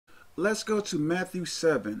Let's go to Matthew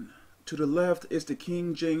 7. To the left is the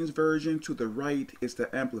King James Version. To the right is the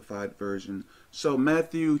Amplified Version. So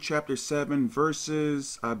Matthew chapter 7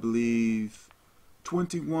 verses, I believe,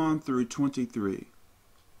 21 through 23.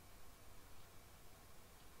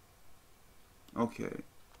 Okay.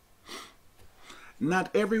 Not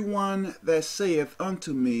everyone that saith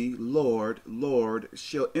unto me, Lord, Lord,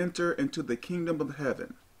 shall enter into the kingdom of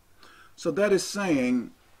heaven. So that is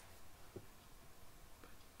saying,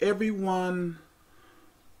 everyone,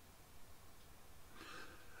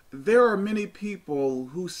 there are many people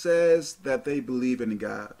who says that they believe in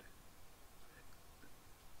God.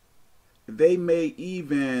 They may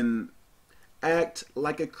even act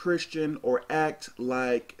like a Christian or act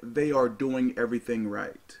like they are doing everything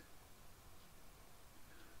right.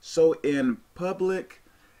 So in public,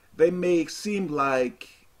 they may seem like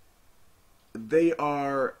they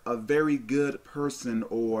are a very good person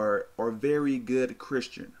or very good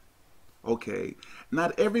Christian. Okay,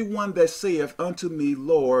 not everyone that saith unto me,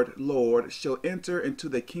 Lord, Lord, shall enter into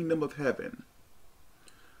the kingdom of heaven.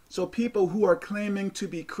 So people who are claiming to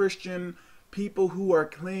be Christian, people who are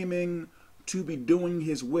claiming to be doing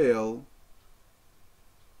his will,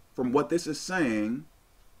 from what this is saying,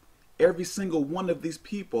 every single one of these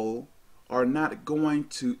people are not going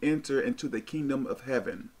to enter into the kingdom of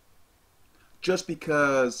heaven just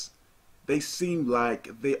because they seem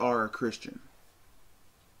like they are a Christian.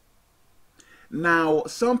 Now,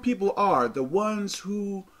 some people are the ones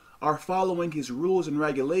who are following his rules and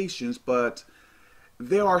regulations, but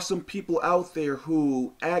there are some people out there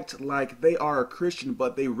who act like they are a Christian,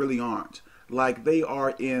 but they really aren't. Like they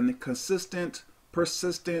are in consistent,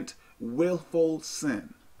 persistent, willful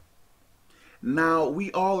sin. Now,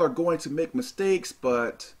 we all are going to make mistakes,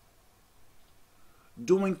 but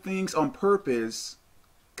doing things on purpose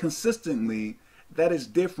consistently, that is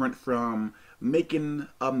different from making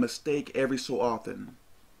a mistake every so often.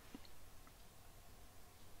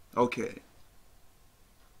 Okay.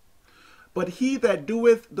 But he that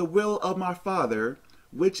doeth the will of my Father,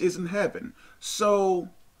 which is in heaven. So,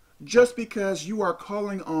 just because you are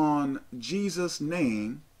calling on Jesus'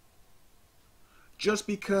 name, just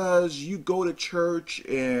because you go to church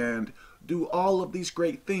and do all of these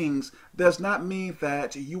great things, does not mean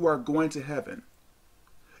that you are going to heaven.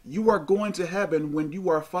 You are going to heaven when you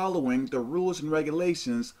are following the rules and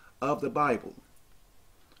regulations of the Bible.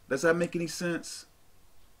 Does that make any sense?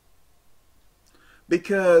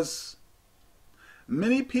 Because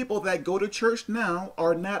many people that go to church now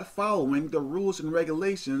are not following the rules and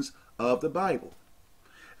regulations of the Bible.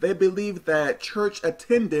 They believe that church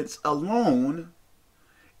attendance alone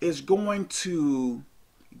is going to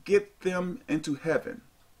get them into heaven.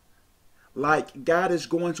 Like God is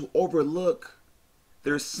going to overlook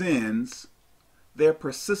their sins, their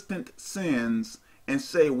persistent sins, and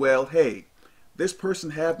say, well, hey, this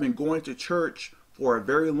person have been going to church for a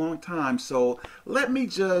very long time, so let me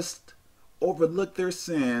just overlook their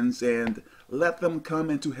sins and let them come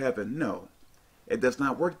into heaven. No, it does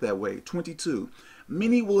not work that way. 22.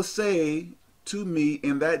 Many will say to me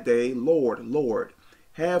in that day, Lord, Lord,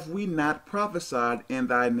 have we not prophesied in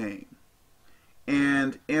thy name?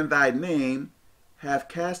 And in thy name have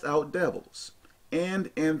cast out devils,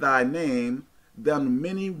 and in thy name done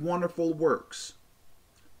many wonderful works.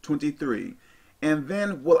 23. And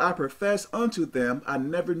then will I profess unto them, I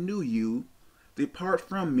never knew you. Depart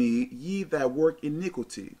from me, ye that work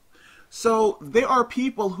iniquity. So there are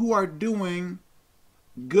people who are doing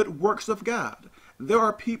good works of God. There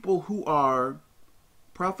are people who are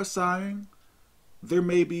prophesying. There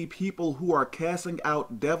may be people who are casting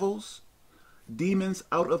out devils, demons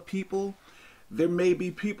out of people. There may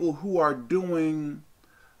be people who are doing,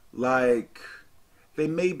 like, they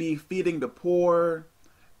may be feeding the poor.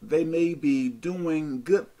 They may be doing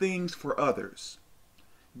good things for others.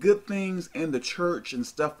 Good things in the church and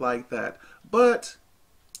stuff like that. But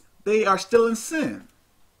they are still in sin.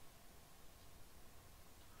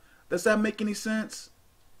 Does that make any sense?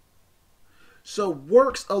 So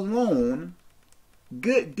works alone,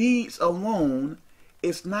 good deeds alone,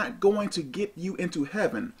 is not going to get you into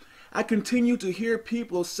heaven. I continue to hear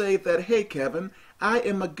people say that, hey, Kevin, I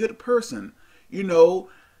am a good person. You know,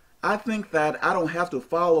 I think that I don't have to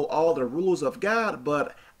follow all the rules of God,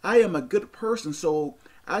 but I am a good person, so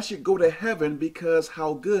I should go to heaven because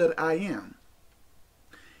how good I am.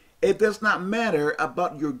 It does not matter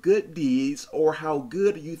about your good deeds or how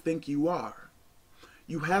good you think you are.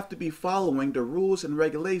 You have to be following the rules and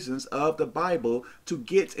regulations of the Bible to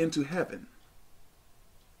get into heaven.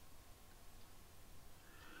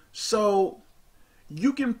 So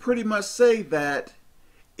you can pretty much say that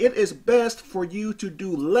it is best for you to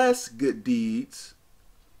do less good deeds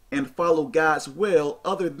and follow God's will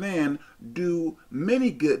other than do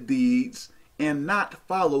many good deeds and not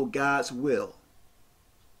follow God's will.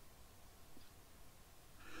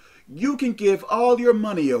 You can give all your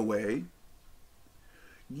money away.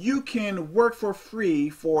 You can work for free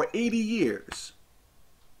for 80 years.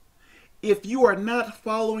 If you are not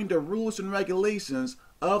following the rules and regulations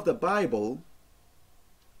of the Bible,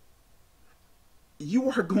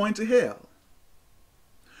 you are going to hell.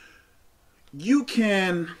 You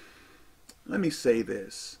can, let me say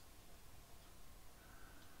this.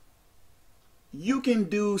 You can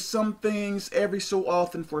do some things every so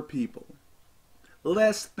often for people,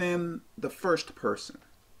 less than the first person.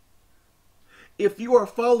 If you are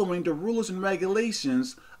following the rules and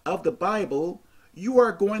regulations of the Bible, you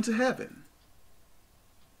are going to heaven.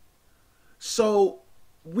 So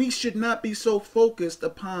we should not be so focused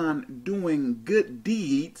upon doing good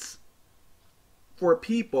deeds for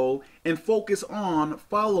people and focus on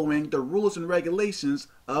following the rules and regulations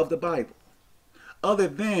of the Bible. Other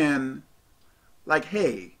than, like,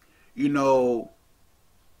 hey, you know,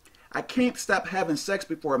 I can't stop having sex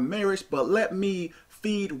before marriage, but let me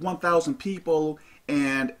feed 1,000 people,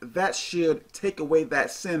 and that should take away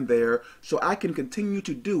that sin there, so I can continue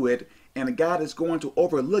to do it, and God is going to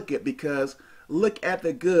overlook it because look at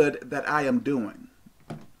the good that I am doing.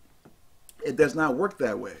 It does not work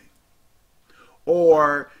that way.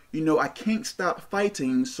 Or, you know, I can't stop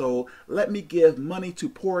fighting, so let me give money to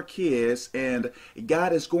poor kids, and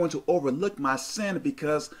God is going to overlook my sin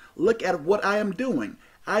because look at what I am doing.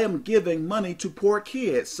 I am giving money to poor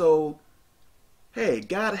kids, so hey,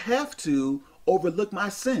 God have to overlook my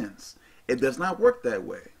sins. It does not work that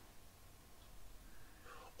way.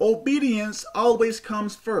 Obedience always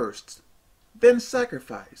comes first, then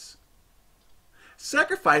sacrifice.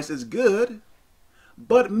 Sacrifice is good,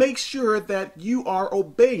 but make sure that you are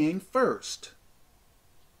obeying first.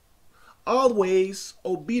 Always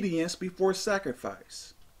obedience before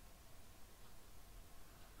sacrifice.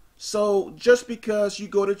 So just because you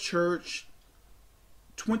go to church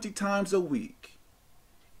 20 times a week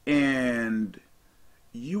and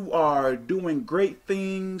you are doing great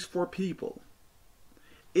things for people,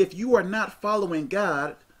 if you are not following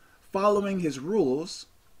God, following His rules,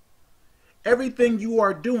 everything you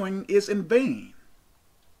are doing is in vain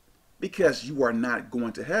because you are not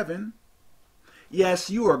going to heaven.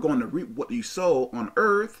 Yes, you are going to reap what you sow on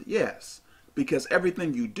earth, yes, because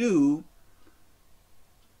everything you do,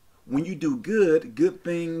 when you do good, good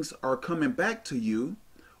things are coming back to you.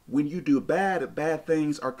 When you do bad, bad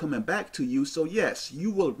things are coming back to you. So yes,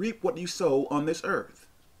 you will reap what you sow on this earth.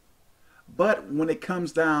 But when it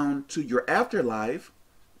comes down to your afterlife,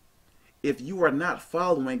 if you are not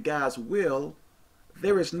following God's will,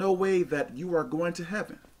 there is no way that you are going to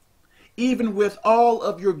heaven. Even with all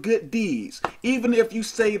of your good deeds, even if you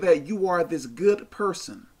say that you are this good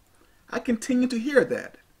person, I continue to hear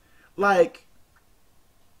that. Like,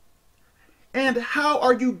 and how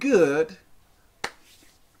are you good?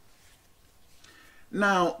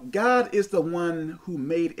 Now, God is the one who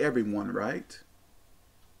made everyone, right?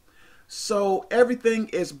 So everything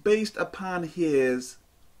is based upon His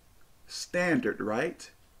standard,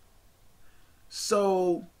 right?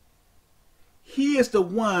 So He is the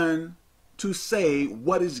one to say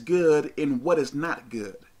what is good and what is not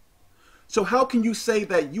good. So how can you say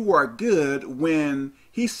that you are good when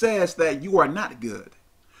He says that you are not good?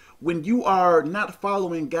 When you are not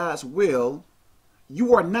following God's will,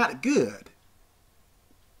 you are not good.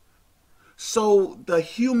 So the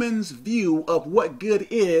human's view of what good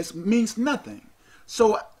is means nothing.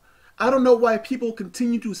 So I don't know why people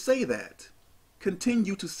continue to say that.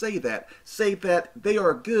 Say that they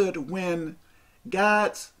are good when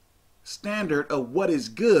God's standard of what is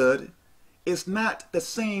good is not the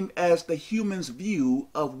same as the human's view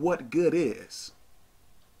of what good is.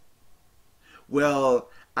 Well,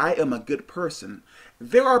 I am a good person.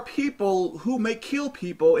 There are people who may kill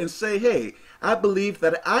people and say, hey, I believe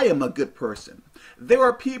that I am a good person. There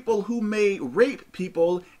are people who may rape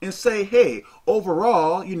people and say, hey,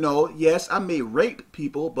 overall, you know, yes, I may rape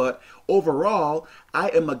people, but overall, I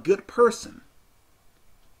am a good person.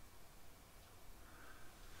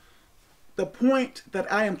 The point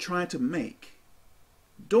that I am trying to make,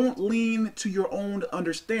 don't lean to your own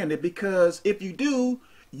understanding, because if you do,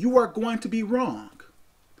 you are going to be wrong.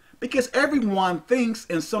 Because everyone thinks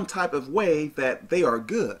in some type of way that they are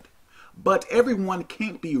good, but everyone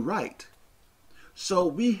can't be right. So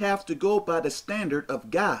we have to go by the standard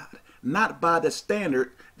of God, not by the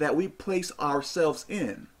standard that we place ourselves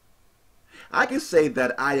in. I can say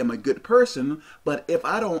that I am a good person, but if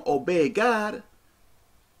I don't obey God,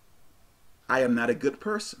 I am not a good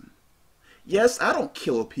person. Yes, I don't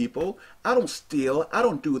kill people. I don't steal. I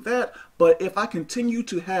don't do that. But if I continue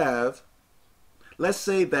to have, let's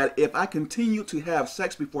say that if I continue to have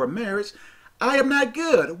sex before marriage, I am not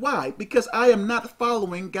good. Why? Because I am not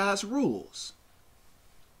following God's rules.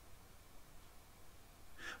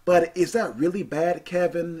 But is that really bad,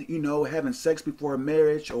 Kevin? You know, having sex before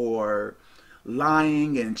marriage or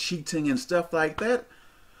lying and cheating and stuff like that?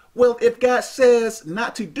 Well, if God says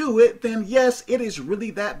not to do it, then yes, it is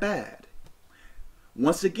really that bad.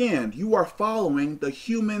 Once again, you are following the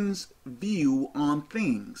human's view on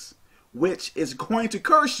things, which is going to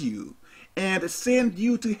curse you and send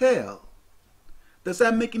you to hell. Does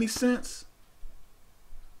that make any sense?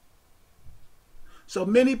 So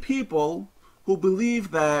many people who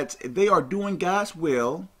believe that they are doing God's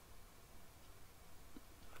will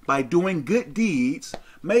by doing good deeds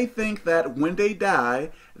may think that when they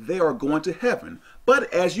die, they are going to heaven.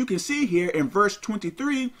 But as you can see here in verse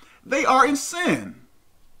 23, they are in sin.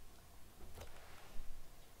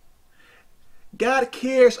 God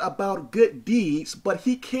cares about good deeds, but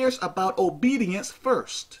he cares about obedience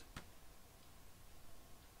first.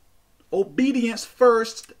 Obedience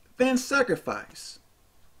first, then sacrifice.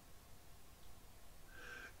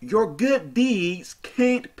 Your good deeds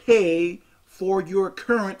can't pay for your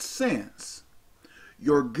current sins.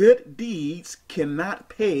 Your good deeds cannot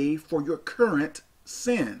pay for your current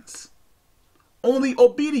sins. Only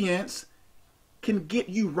obedience can get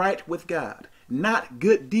you right with God, not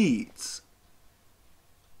good deeds.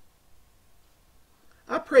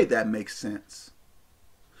 I pray that makes sense.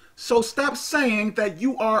 So stop saying that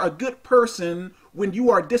you are a good person when you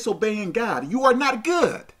are disobeying God. You are not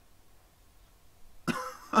good.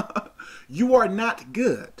 You are not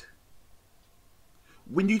good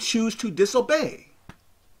when you choose to disobey.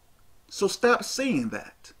 So stop saying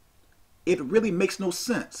that. It really makes no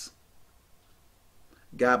sense.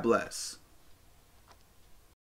 God bless.